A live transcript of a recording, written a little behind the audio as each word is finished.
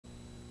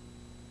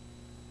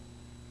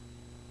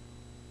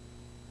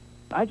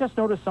I just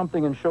noticed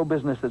something in show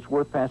business that's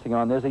worth passing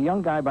on. There's a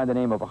young guy by the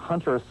name of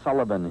Hunter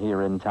Sullivan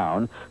here in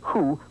town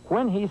who,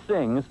 when he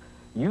sings,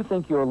 you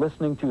think you're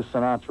listening to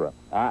Sinatra.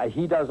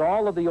 He does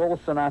all of the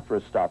old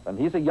Sinatra stuff, and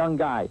he's a young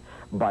guy,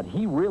 but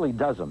he really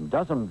does them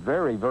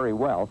very, very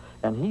well,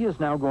 and he is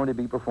now going to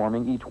be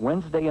performing each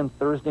Wednesday and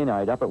Thursday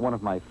night up at one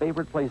of my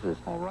favorite places,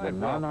 all right, the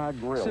Nana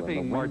Grill.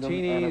 Sipping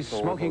martinis,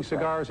 smoking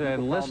cigars,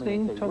 and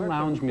listening to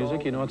lounge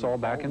music. You know, it's all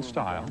back in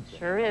style.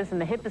 Sure is,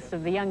 and the hippest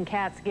of the young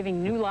cats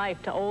giving new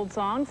life to old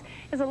songs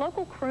is a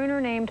local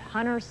crooner named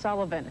Hunter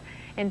Sullivan.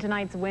 In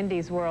tonight's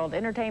Wendy's World,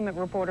 entertainment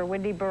reporter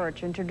Wendy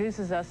Birch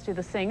introduces us to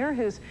the singer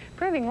who's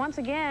proving once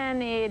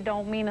again it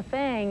don't mean a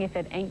thing if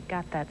it ain't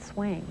got that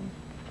swing.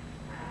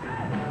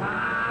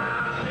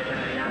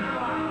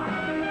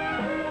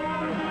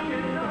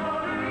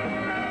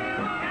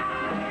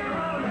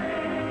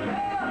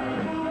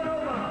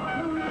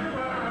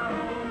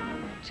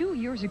 2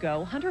 years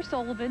ago, Hunter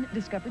Sullivan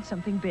discovered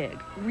something big,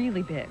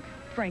 really big,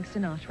 Frank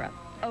Sinatra.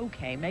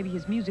 Okay, maybe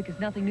his music is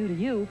nothing new to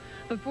you,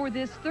 but for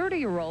this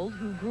 30-year-old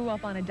who grew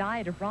up on a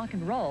diet of rock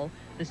and roll,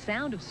 the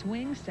sound of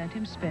swing sent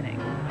him spinning.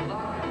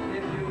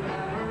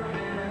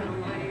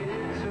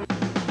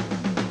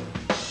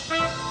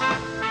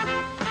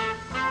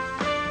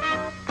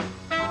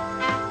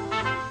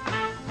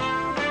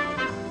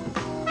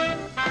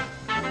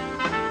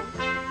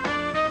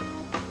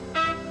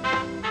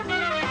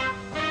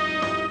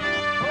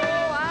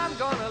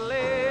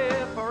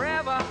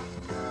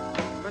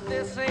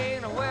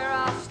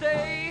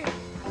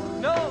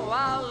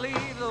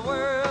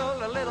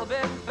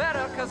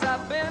 'Cause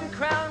I've been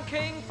crowned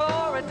king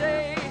for a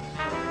day.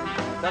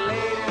 The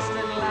latest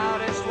and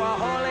loudest were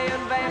Hawley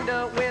and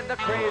Vander with the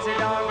crazy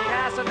dog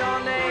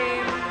Cassadon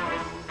name.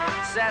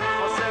 Set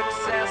for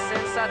success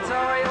in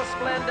sartorial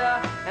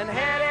splendor and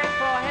headed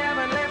for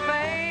heavenly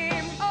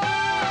fame.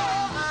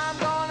 Oh, I'm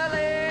gonna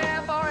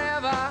live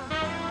forever,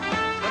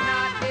 but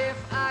not if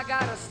I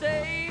gotta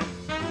stay.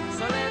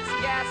 So let's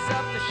gas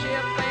up the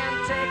ship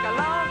and take a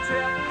long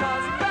trip, 'cause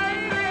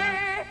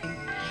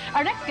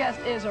our next guest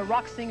is a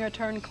rock singer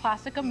turned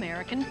classic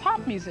American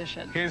pop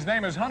musician. His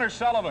name is Hunter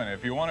Sullivan.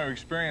 If you want to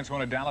experience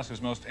one of Dallas's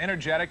most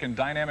energetic and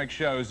dynamic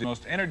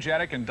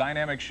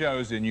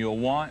shows, then you'll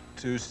want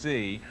to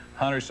see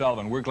Hunter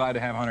Sullivan. We're glad to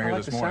have Hunter here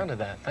this morning. I like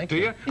the sound of that. Thank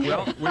you. Do you?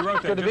 Well, we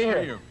wrote that just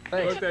for you.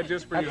 Thanks. We wrote that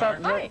just for you,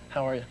 Hunter. Hi.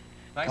 How are you?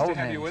 Nice to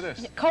have you with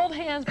us. Yeah, cold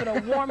hands, but a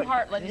warm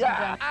heart, ladies and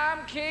gentlemen.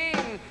 I'm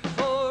king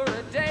for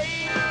a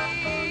day.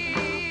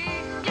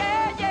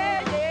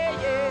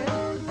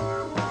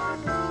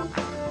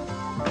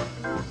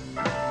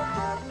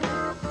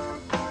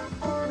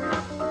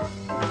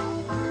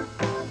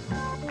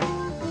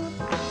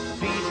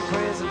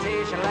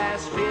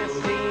 Last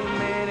 15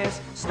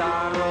 minutes,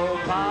 start roll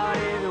party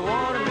if you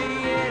want to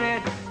be in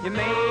it. You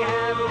may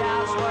have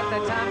doubts what the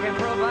time can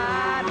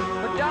provide,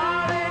 but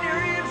darling,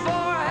 you're in for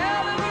a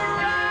hell of a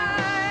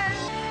ride.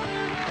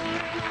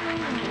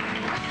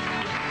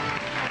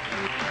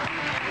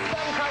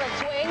 Some call it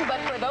swing, but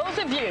for those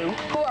of you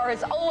who are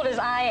as old as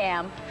I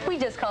am, we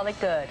just call it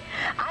good.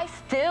 I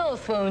still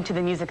swoon to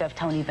the music of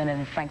Tony Bennett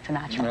and Frank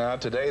Sinatra.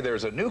 Today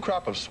there's a new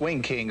crop of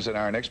swing kings, and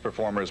our next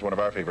performer is one of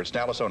our favorites,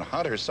 Dallas' own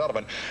Hunter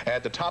Sullivan.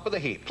 At the top of the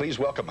heap, please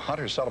welcome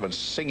Hunter Sullivan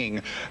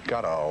singing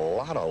Got a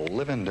Lot of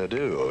Living to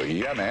Do.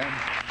 Yeah, man.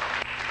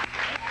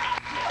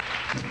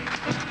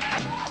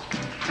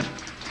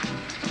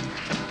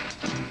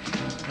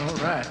 All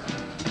right.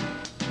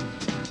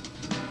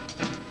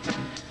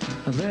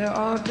 There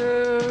are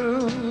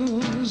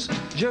girls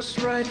just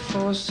right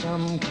for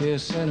some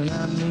kissing, and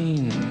I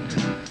mean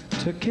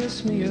to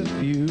kiss me a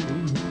few.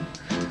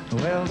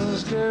 Well,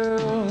 those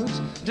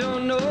girls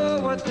don't know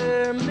what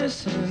they're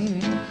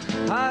missing.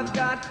 I've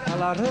got a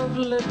lot of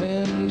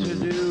living to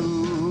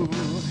do.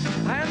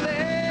 And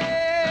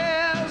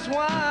there's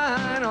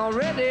wine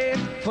already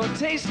for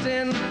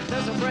tasting.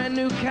 There's a brand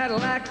new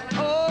Cadillac,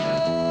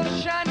 oh,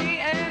 shiny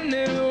and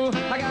new.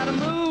 I gotta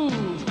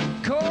move,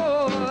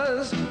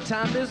 'cause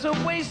time is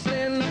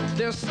a-wasting.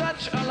 There's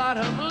such a lot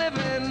of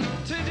living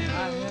to do.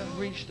 I have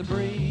reached the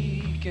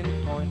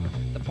breaking point,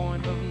 the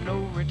point of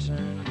no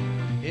return.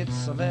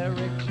 It's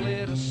very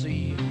clear to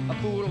see a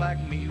fool like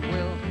me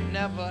will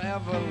never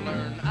ever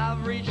learn.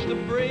 I've reached the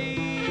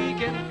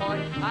breaking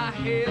point. I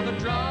hear the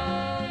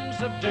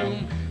drums of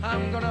doom.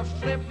 I'm gonna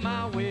flip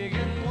my wig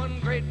in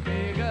one great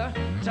big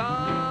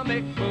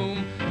atomic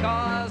boom.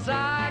 'Cause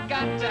I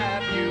got to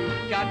have you,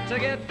 got to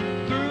get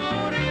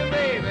through to you,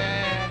 baby.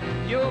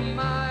 You're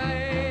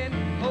mine,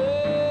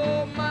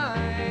 oh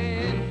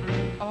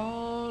mine.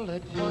 All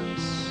at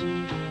once,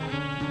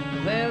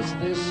 there's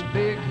this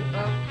big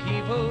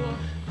upheaval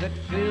that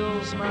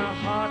fills my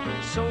heart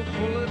so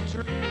full of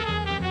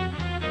dreams.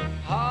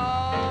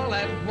 All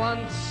at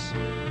once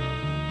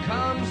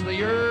comes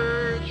the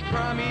urge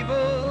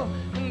primeval,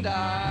 and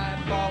I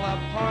fall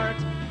apart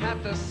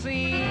at the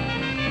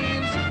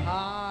seams.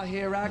 Ah,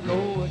 here I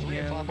go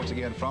again. Once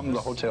again from the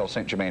Hotel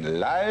St. Germain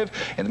live.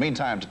 In the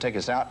meantime, to take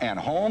us out and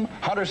home,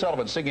 Hunter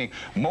Sullivan singing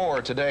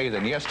More Today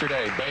Than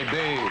Yesterday,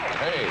 baby.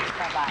 Hey.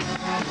 Bye-bye.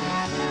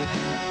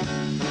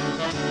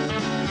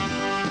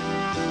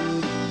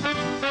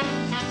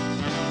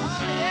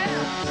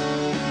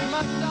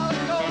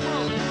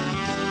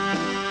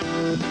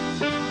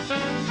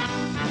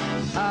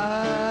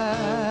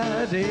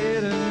 I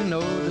didn't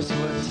notice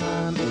what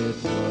time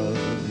it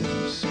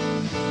was.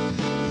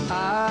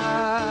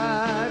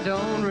 I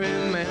don't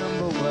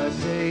remember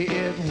what day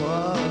it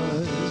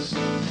was.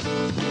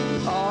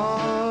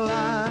 All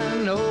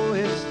I know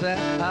is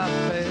that I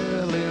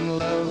fell in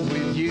love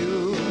with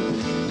you.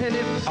 And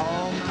if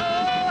all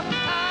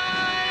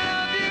I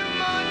love you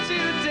more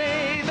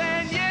today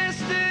than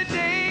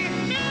yesterday,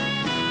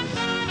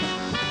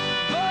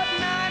 but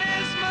not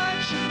as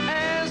much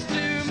as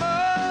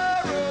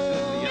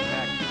tomorrow. The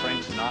impact of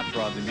Frank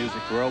Sinatra on the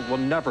music world will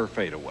never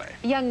fade away.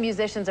 Young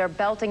musicians are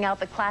belting out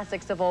the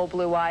classics of Old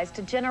Blue Eyes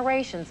to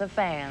generations of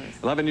fans.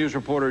 11 News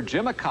reporter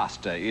Jim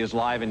Acosta is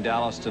live in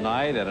Dallas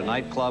tonight at a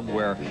nightclub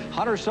where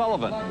Hunter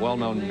Sullivan, a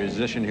well-known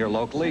musician here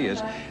locally,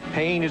 is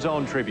paying his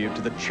own tribute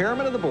to the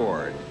chairman of the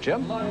board.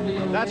 Jim?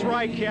 That's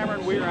right,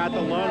 Cameron. We are at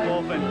the Lone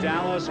Wolf in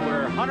Dallas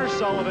where Hunter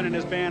Sullivan and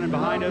his band are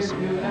behind us,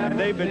 and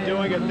they've been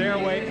doing it their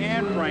way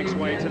and Frank's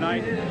way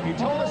tonight. He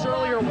told us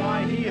earlier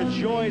why he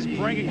enjoys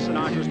bringing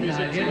Sinatra's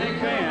music to new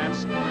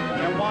fans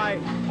and why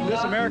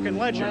this American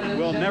legend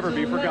will never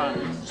be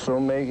forgotten. So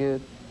make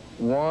it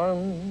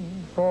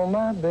one for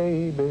my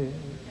baby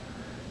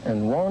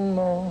and one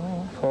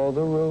more for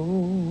the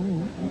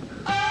road.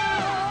 Oh,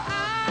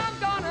 I'm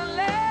gonna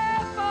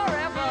live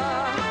forever.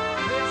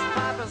 This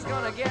pipe is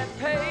gonna get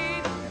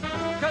paid,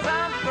 'cause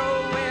I'm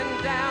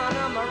throwing down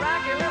a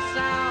miraculous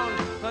sound.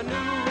 A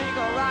new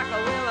regal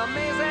rocker will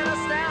amaze and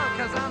astound,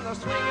 'cause I'm the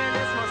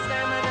swingin'est, most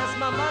stammin'est,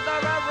 my mother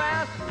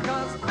around.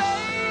 'Cause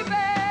baby,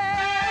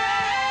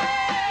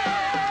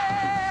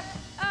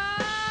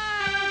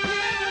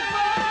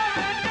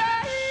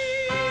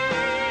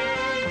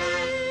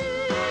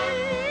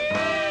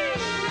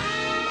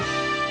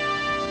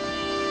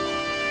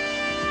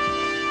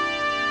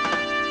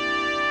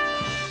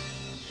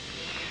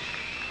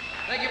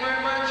 Thank you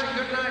very much, and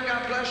good night.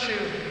 God bless you.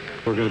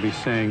 We're going to be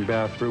saying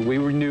Beth. We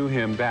knew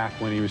him back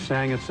when he was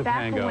sang at Cipango.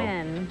 Back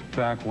when?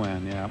 Back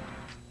when, yeah.